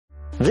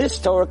This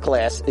Torah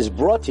class is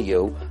brought to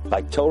you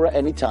by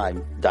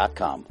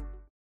TorahAnytime.com.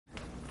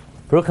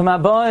 Baruchim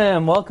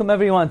Aboim, welcome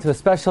everyone to a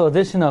special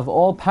edition of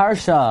All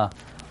Parsha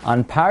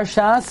on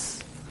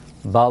Parshas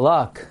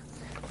Balak,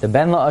 the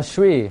Ben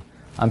La'ashri.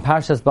 On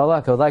Parshas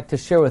Balak, I would like to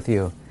share with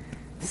you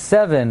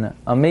 7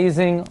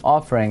 amazing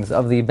offerings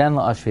of the Ben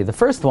La'ashri. The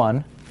first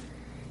one,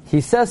 he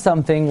says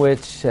something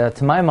which,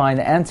 to my mind,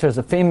 answers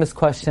a famous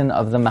question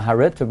of the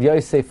Maharit, Rabbi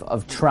Yosef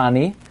of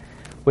Trani,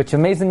 which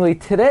amazingly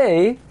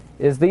today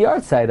is the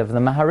yahrzeit of the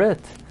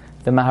Maharit.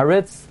 The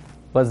Maharit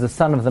was the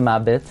son of the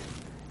Mabit,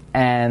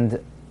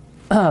 and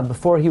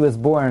before he was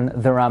born,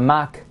 the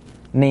Ramak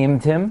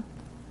named him.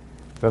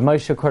 Rav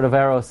Moshe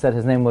Cordovero said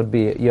his name would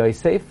be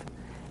Yosef,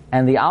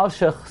 and the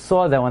Alshich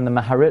saw that when the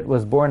Maharit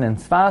was born in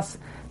Sfas,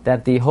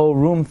 that the whole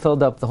room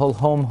filled up, the whole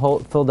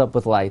home filled up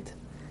with light.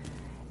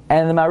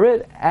 And the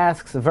Maharit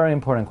asks a very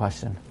important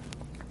question.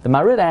 The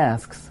Maharit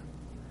asks,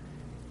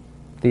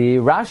 the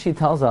Rashi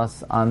tells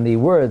us on the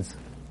words,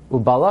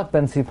 Balak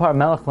ben Sipar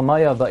melech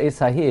l'Moav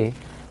ba'Esahi,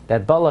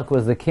 that Balak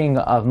was the king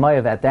of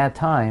Moav at that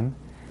time,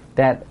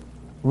 that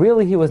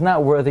really he was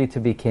not worthy to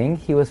be king.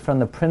 He was from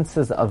the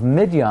princes of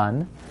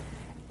Midian,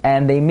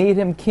 and they made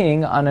him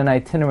king on an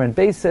itinerant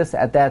basis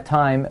at that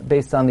time,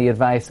 based on the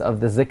advice of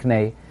the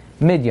Ziknei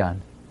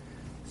Midian.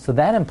 So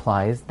that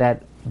implies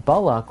that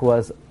Balak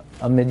was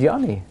a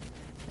Midiani,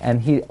 and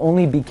he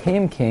only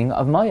became king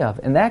of Moav.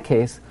 In that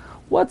case,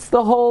 what's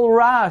the whole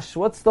rash?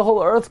 What's the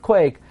whole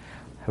earthquake?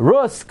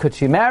 Rus, could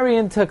she marry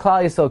into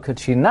Klal Yisrael? Could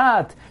she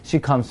not? She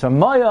comes from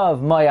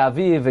Moav,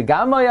 Moavi,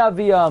 v'gam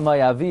Moavia,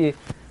 Moavi,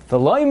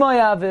 v'loi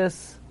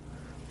Moavis.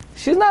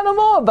 She's not a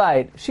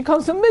Moabite. She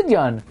comes from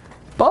Midian.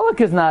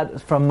 Balak is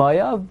not from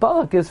Moav.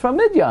 Balak is from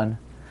Midian.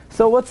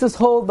 So what's this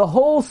the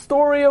whole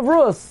story of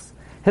Rus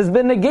has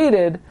been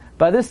negated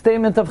by this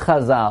statement of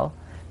Chazal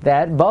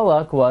that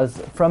Balak was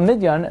from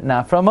Midian,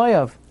 not from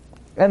Moav.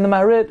 And the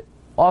Maharit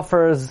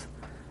offers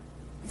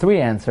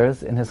 3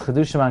 answers in his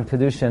Chedushim on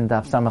Kedushin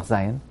Daf Samach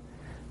Zayin.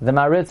 The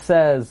Maharit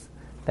says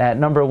that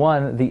number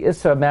 1, the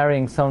Isra of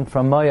marrying someone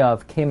from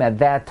Moav came at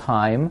that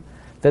time,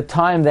 the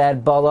time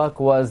that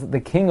Balak was the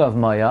king of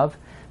Moav.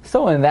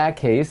 So in that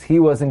case, he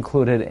was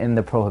included in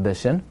the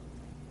prohibition.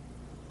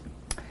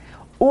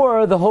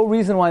 Or the whole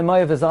reason why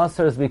Moav is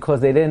Asr is because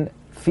they didn't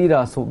feed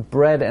us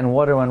bread and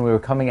water when we were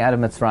coming out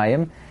of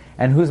Mitzrayim.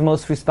 And who's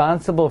most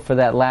responsible for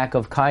that lack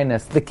of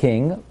kindness? The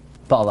king,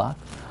 Balak.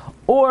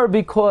 Or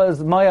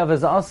because Moav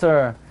is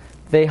Asr,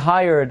 they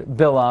hired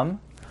Bilam.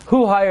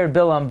 Who hired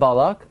Bilam?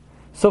 Balak.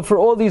 So for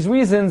all these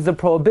reasons, the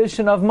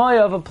prohibition of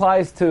Moav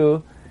applies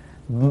to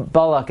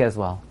Balak as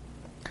well.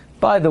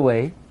 By the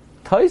way,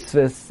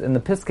 Tosfos, in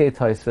the Piskei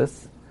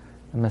Tosfos,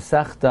 the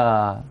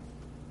Masechta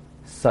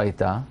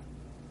Saita,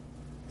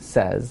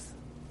 says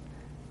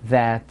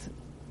that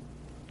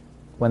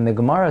when the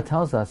Gemara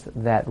tells us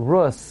that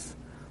Rus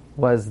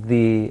was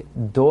the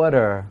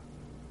daughter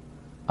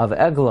of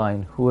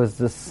Eglon, who was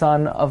the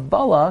son of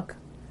Balak,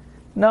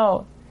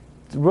 no,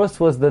 Rus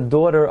was the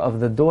daughter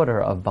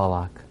of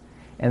Balak.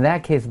 In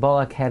that case,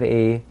 Balak had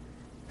a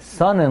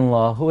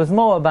son-in-law who was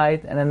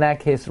Moabite, and in that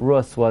case,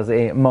 Rus was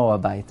a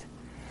Moabite.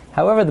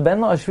 However, the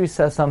Ben La'ashri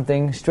says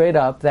something straight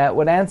up that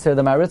would answer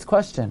the Maharit's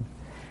question.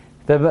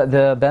 The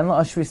Ben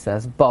La'ashri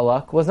says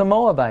Balak was a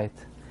Moabite,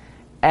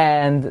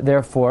 and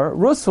therefore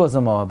Rus was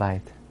a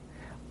Moabite.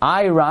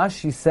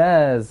 Rashi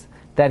says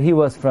that he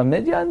was from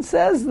Midian.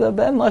 Says the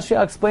Ben La'ashri,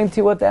 I'll explain to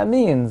you what that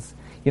means.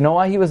 You know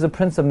why he was a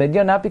prince of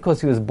Midian? Not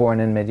because he was born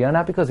in Midian,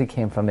 not because he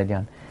came from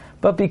Midian,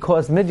 but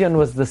because Midian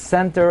was the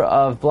center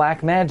of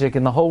black magic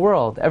in the whole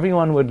world.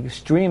 Everyone would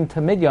stream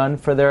to Midian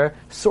for their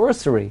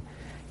sorcery.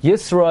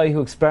 Yisroi,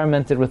 who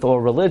experimented with all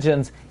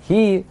religions,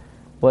 he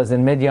was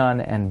in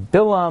Midian, and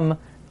Bilam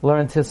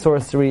learned his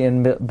sorcery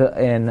in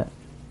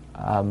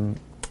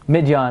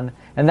Midian,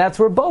 and that's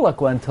where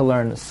Balak went to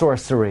learn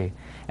sorcery.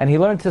 And he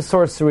learned his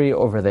sorcery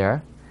over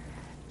there,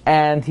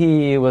 and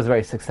he was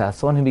very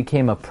successful, and he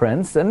became a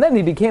prince, and then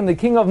he became the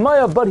king of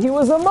Moab, but he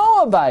was a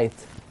Moabite.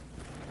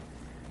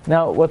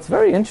 Now, what's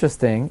very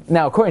interesting,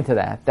 now according to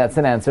that, that's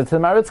an answer to the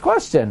Maharit's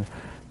question.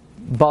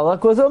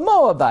 Balak was a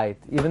Moabite,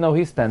 even though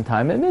he spent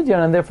time in Midian,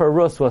 and therefore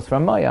Rus was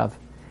from Moab.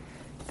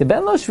 The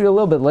Ben La'ashri, a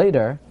little bit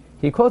later,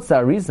 he quotes the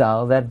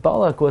Arizal that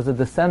Balak was a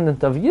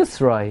descendant of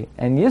Yisroi,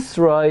 and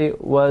Yisroi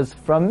was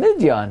from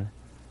Midian.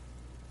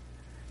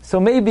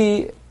 So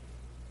maybe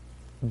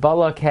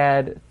Balak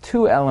had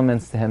 2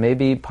 elements to him.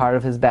 Maybe part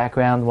of his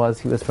background was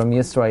he was from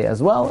Yisroi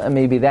as well, and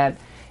maybe that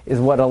is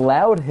what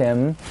allowed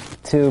him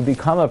to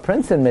become a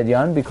prince in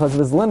Midian because of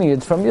his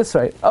lineage from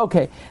Yisroi.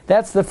 Okay,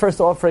 that's the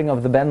first offering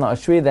of the Ben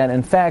La'ashri, that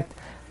in fact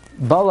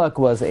Balak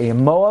was a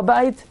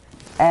Moabite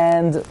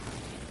and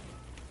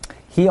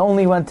he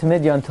only went to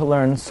Midian to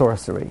learn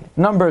sorcery.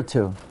 Number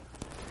 2,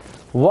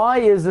 why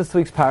is this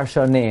week's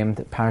Parsha named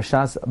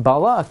Parshas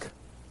Balak?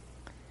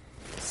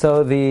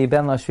 So the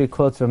Ben La'ashri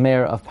quotes the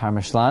mayor of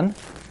Parmishlan,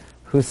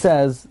 who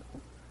says,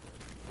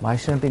 why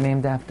shouldn't it be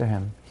named after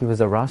him? He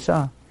was a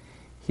Rasha.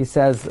 He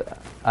says,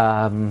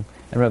 and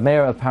Rav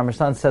Meir of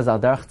Parmishlan says, al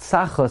derech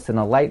tzachos, in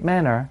a light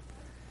manner,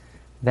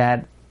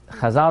 that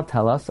Chazal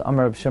tell us,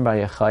 Amar Reb Shimon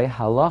Bar Yochai,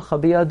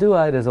 halacha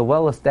biyadua, it is a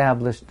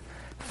well-established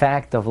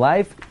fact of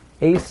life,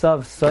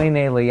 Esav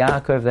soine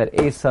leYaakov, that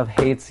Esav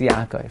hates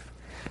Yaakov.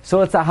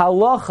 So it's a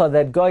halacha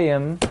that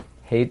Goyim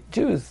hate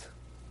Jews.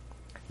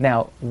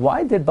 Now,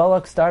 why did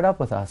Balak start up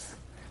with us?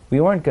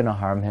 We weren't going to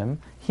harm him.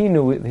 He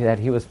knew that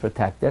he was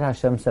protected.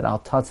 Hashem said, Al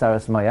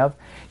Tatzaras Mayav.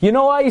 You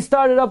know why he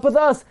started up with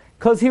us?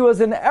 Because he was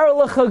an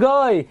Erlich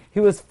Hagoy. He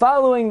was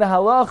following the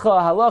halacha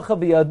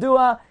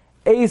biyadua,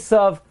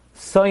 Esav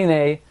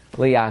soine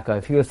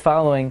leYaakov. He was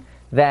following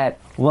that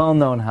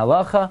well-known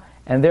halacha,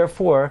 and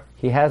therefore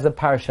he has a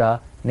parsha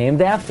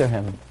named after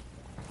him.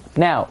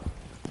 Now,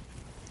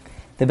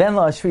 the Ben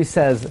La'ashri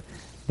says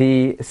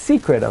the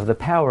secret of the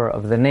power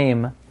of the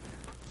name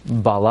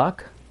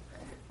Balak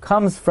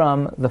comes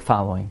from the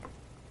following.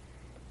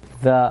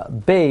 The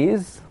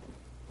Beis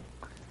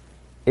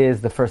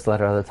is the first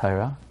letter of the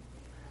Torah,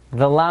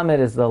 the Lamed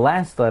is the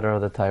last letter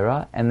of the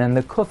Torah, and then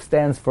the Kuf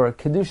stands for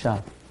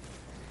Kedusha.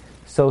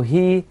 So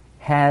he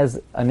has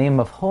a name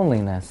of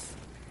holiness,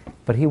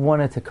 but he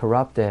wanted to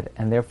corrupt it,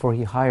 and therefore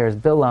he hires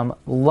Bilam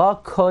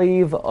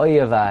Lakoiv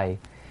Oyevai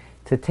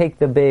to take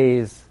the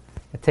Beis,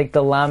 take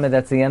the Lamed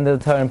that's the end of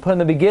the Torah, and put in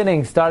the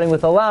beginning, starting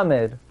with the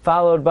Lamed,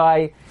 followed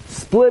by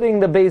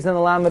splitting the Beis and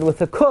the Lamed with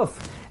the Kuf,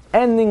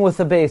 ending with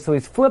the Beis. So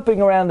he's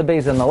flipping around the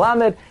Beis and the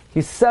Lamed,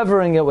 he's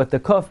severing it with the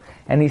Kuf,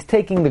 and he's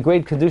taking the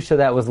great Kedusha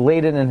that was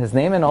laden in his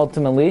name, and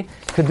ultimately,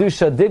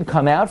 Kedusha did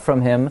come out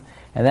from him,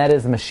 and that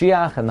is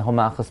Mashiach and the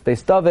Homachos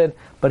Beis David,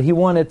 but he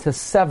wanted to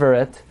sever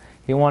it,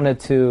 he wanted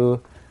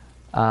to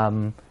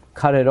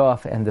cut it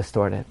off and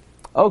distort it.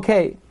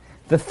 Okay,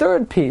 the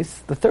third piece,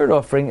 the third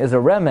offering, is a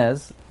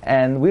remez,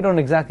 and we don't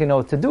exactly know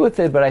what to do with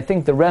it, but I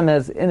think the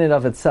remez in and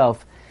of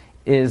itself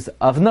is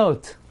of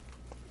note.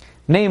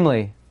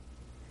 Namely,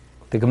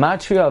 the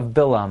gematria of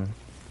Bilam,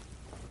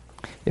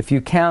 if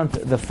you count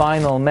the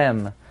final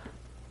mem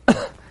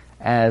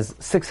as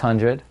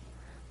 600,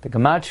 the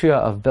gematria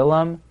of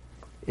Bilam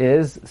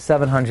is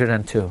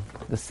 702,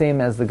 the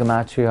same as the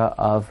gematria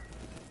of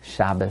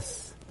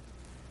Shabbos,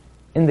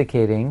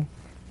 indicating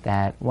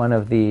that one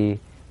of the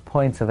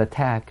points of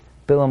attack,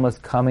 Bilam was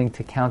coming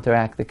to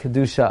counteract the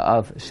Kedusha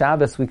of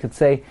Shabbos. We could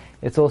say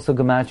it's also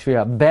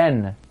gematria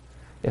Ben.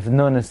 If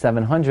Nun is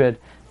 700,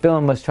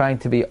 Bilam was trying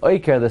to be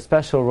Oiker, the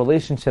special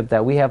relationship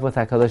that we have with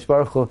HaKadosh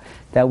Baruch Hu,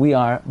 that we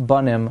are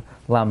Banim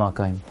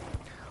Lamakim.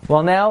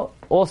 Well, now,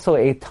 also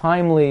a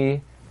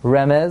timely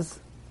remez,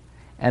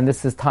 and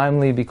this is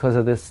timely because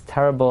of this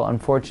terrible,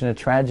 unfortunate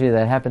tragedy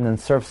that happened in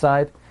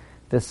Surfside,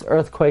 this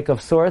earthquake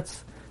of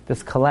sorts,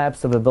 this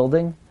collapse of a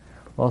building.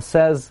 Well,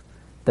 says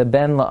the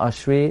Ben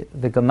La'ashri,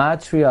 the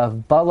gematria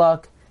of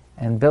Balak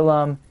and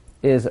Bilam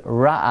is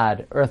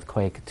Ra'ad,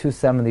 earthquake,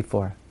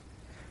 274.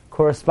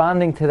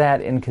 Corresponding to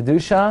that in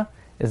Kedusha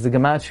is the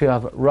gematria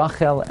of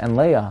Rachel and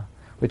Leah,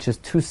 which is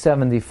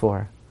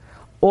 274.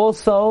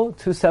 Also,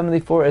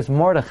 274 is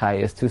Mordechai,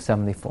 is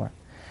 274.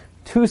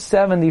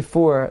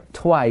 274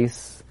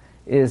 twice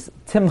is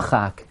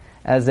Timchak,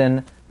 as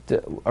in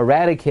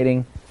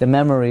eradicating the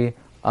memory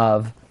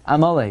of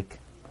Amalek.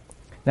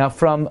 Now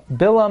from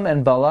Bilam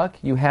and Balak,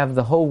 you have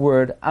the whole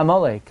word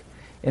Amalek.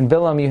 In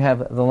Bilam you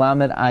have the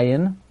Lamed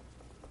Ayin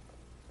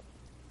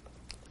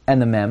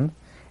and the Mem,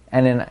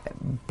 and in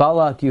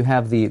Balak you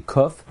have the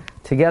Kuf.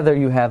 Together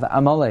you have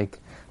Amalek.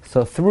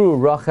 So through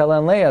Rachel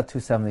and Leah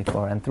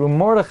 274, and through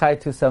Mordechai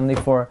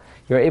 274,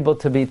 you're able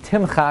to be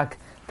Timchak,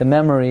 the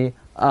memory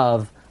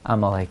of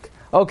Amalek.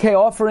 Okay,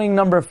 offering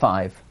number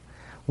 5.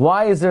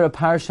 Why is there a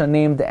parsha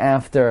named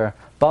after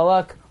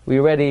Balak? We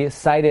already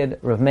cited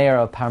Rav Meir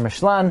of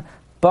Parmishlan.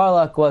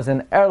 Balak was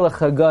an Erlich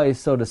Hagoy,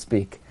 so to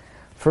speak.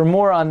 For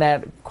more on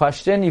that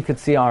question, you could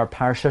see our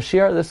Parsha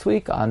Shir this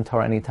week on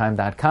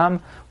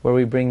TorahAnytime.com, where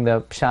we bring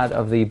the pshat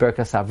of the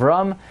Birkas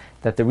Avram,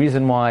 that the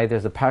reason why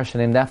there's a parsha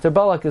named after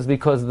Balak is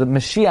because the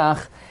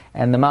Mashiach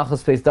and the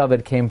Malchus Beis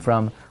David came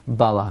from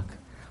Balak.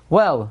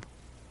 Well,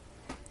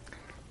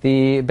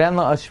 the Ben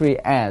La'ashri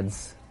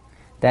adds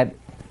that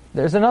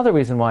there's another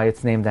reason why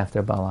it's named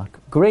after Balak.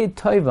 Great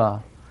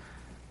Toiva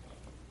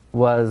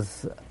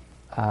was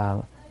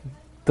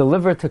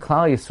delivered to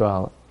Klal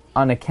Yisrael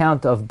on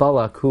account of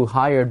Balak, who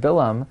hired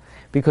Bilam,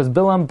 because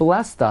Bilam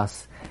blessed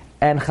us.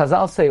 And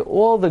Chazal say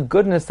all the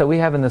goodness that we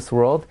have in this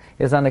world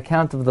is on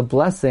account of the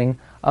blessing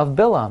of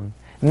Bilam.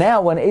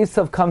 Now when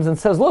Esav comes and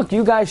says, look,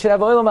 you guys should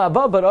have Olam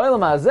Haba, but Olam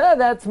Hazeh,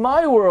 that's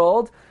my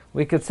world,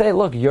 we could say,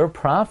 look, your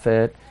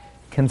prophet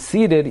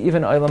conceded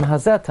even Olam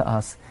Hazeh to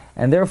us.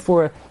 And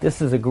therefore,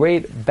 this is a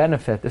great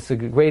benefit, this is a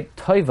great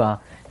toiva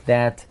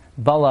that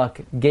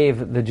Balak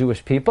gave the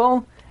Jewish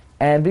people,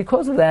 and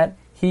because of that,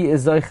 he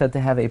is zoicha to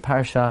have a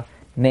parsha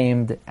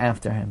named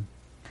after him.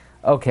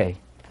 Okay,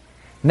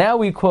 now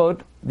we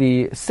quote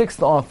the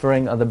 6th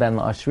offering of the Ben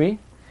La'ashri,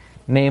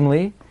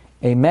 namely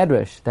a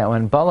medrash that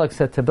when Balak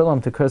said to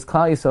Bilam to curse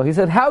Klal Yisrael, he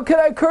said, how could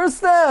I curse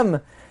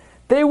them?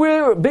 They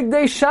wear big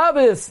day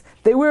Shabbos,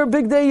 they wear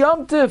big day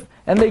Yom Tif,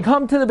 and they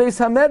come to the Beis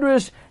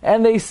HaMedrash,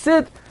 and they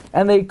sit,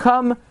 and they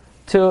come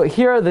to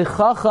hear the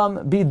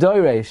Chacham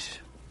Bidoresh.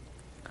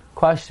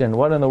 question,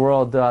 what in the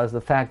world does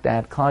the fact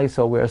that Klal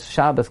Yisrael wears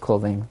Shabbos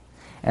clothing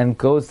and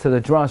goes to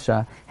the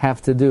drasha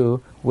have to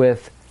do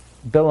with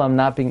Bilam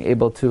not being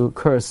able to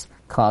curse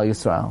Klal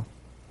Yisrael?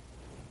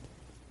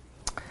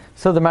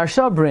 So the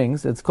Marsha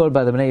brings, it's quoted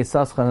by the Bnei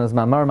Yissaschar as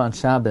Ma'amar on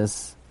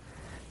Shabbos,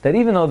 that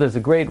even though there's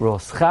a great rule,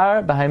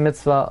 schar b'hai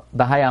mitzvah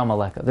b'hai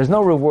amaleka, there's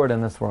no reward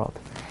in this world.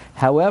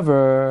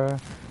 However,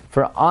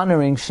 for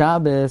honoring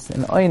Shabbos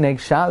and oineg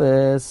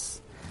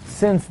Shabbos,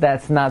 since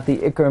that's not the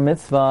ikar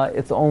mitzvah,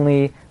 it's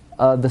only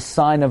the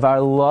sign of our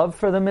love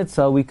for the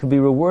mitzvah, we could be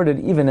rewarded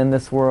even in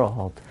this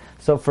world.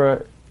 So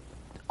for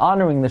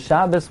honoring the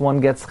Shabbos, one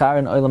gets schar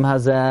in olam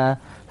hazeh.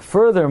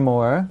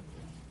 Furthermore,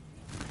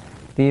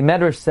 the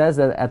Medrash says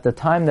that at the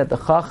time that the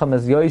Chacham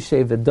is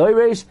Yoishev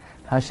v'doiresh,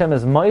 Hashem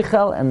is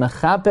moichel and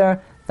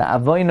mechaper the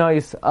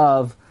avonos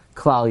of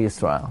Klal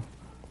Yisrael.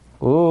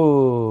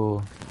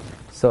 Ooh.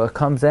 So it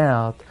comes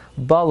out,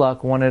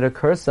 Balak wanted to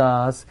curse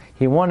us.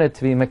 He wanted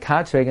to be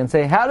mekatreg and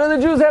say, how do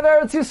the Jews have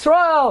Eretz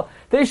Yisrael?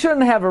 They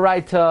shouldn't have a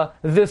right to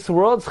this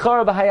world.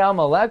 Schar b'hayam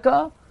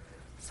aleka.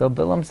 So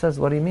Bilam says,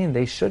 what do you mean?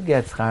 They should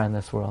get schar in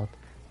this world.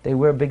 They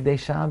wear Big Day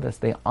Shabbos.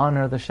 They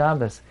honor the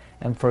Shabbos.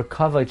 And for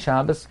Kavod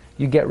Shabbos,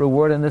 you get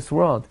reward in this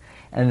world.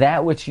 And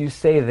that which you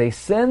say they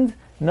sinned,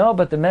 no,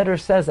 but the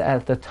Medrash says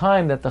at the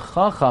time that the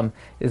Chacham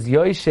is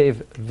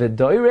Yoishev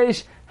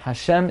v'doiresh,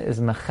 Hashem is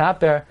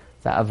mechaper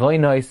the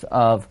avonos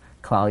of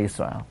Klal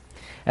Yisrael.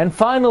 And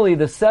finally,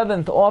 the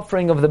seventh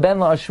offering of the Ben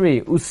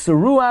La'ashri,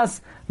 Useruas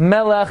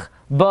Melech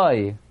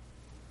Bai.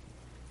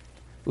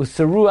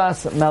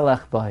 Useruas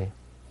Melech Bai.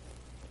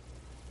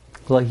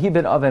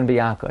 V'lohibid Aven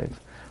B'Yakov.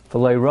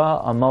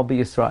 V'loira Amal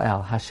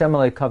B'Yisrael. Hashem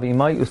Alei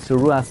Kavimai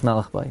Useruas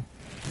Melech Bai.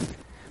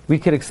 We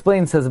could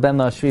explain, says Ben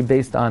La'ashri,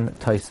 based on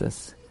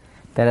Tosfos,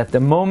 that at the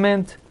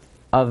moment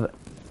of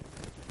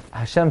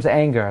Hashem's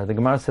anger, the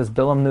Gemara says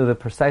Bilam knew the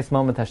precise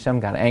moment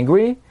Hashem got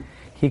angry,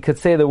 he could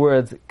say the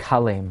words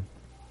Kalem.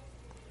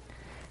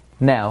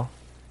 Now,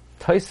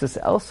 Tosfos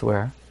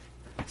elsewhere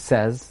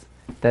says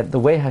that the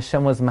way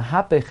Hashem was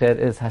mahapechet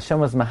is Hashem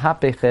was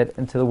mahapechet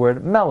into the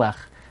word Melech.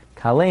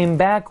 Kalem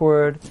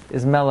backward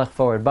is Melech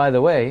forward. By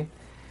the way,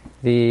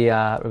 the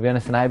Rabbi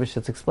Yonasan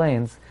Eibeshitz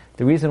explains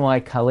the reason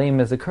why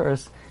Kalem is a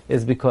curse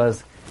is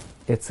because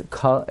it's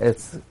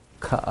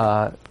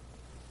the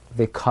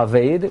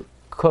kaved.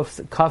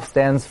 Kaf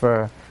stands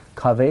for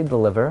kaved, the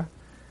liver.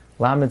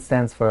 Lamed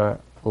stands for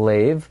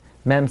lev.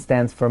 Mem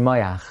stands for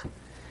mayach.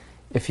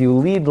 If you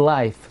lead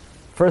life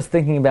first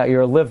thinking about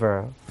your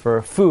liver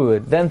for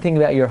food, then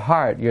thinking about your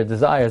heart, your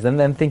desires, and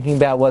then thinking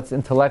about what's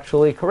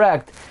intellectually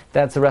correct,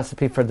 that's a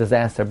recipe for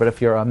disaster. But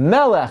if you're a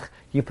melech,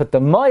 you put the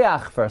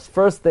mayach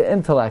first the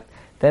intellect,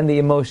 then the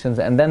emotions,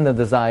 and then the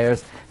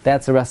desires,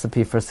 that's a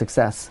recipe for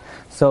success.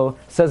 So,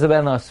 says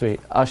Ben Ashri,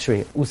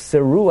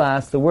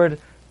 useruas, the word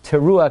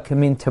teruah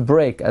can mean to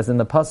break, as in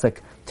the pasuk,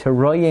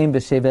 teroyim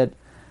b'shevet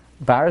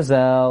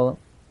barzel.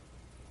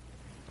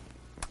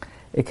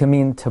 It can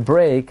mean to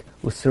break.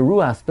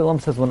 Useruas,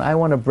 Bilam says, when I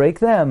want to break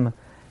them,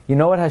 you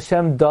know what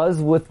Hashem does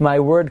with my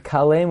word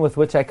kalem, with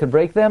which I could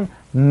break them?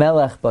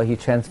 Melech ba, he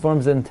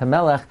transforms it into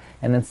melech,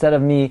 and instead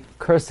of me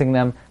cursing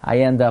them, I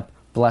end up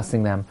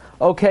blessing them.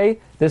 Okay,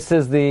 this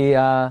is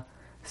the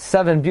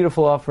 7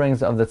 beautiful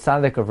offerings of the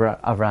tzaddik of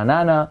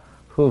Ra'anana,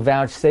 who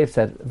vouchsafes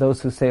that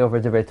those who say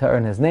over Divrei Torah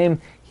in his name,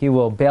 he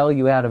will bail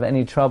you out of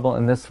any trouble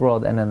in this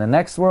world and in the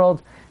next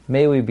world.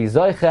 May we be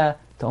zoicha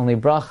to only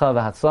bracha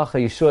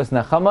v'hatzlacha yeshuas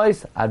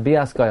nechamois ad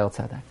bias goyel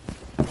tzedek.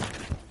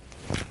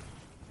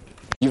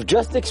 You've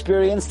just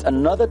experienced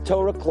another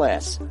Torah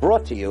class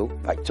brought to you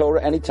by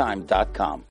TorahAnytime.com.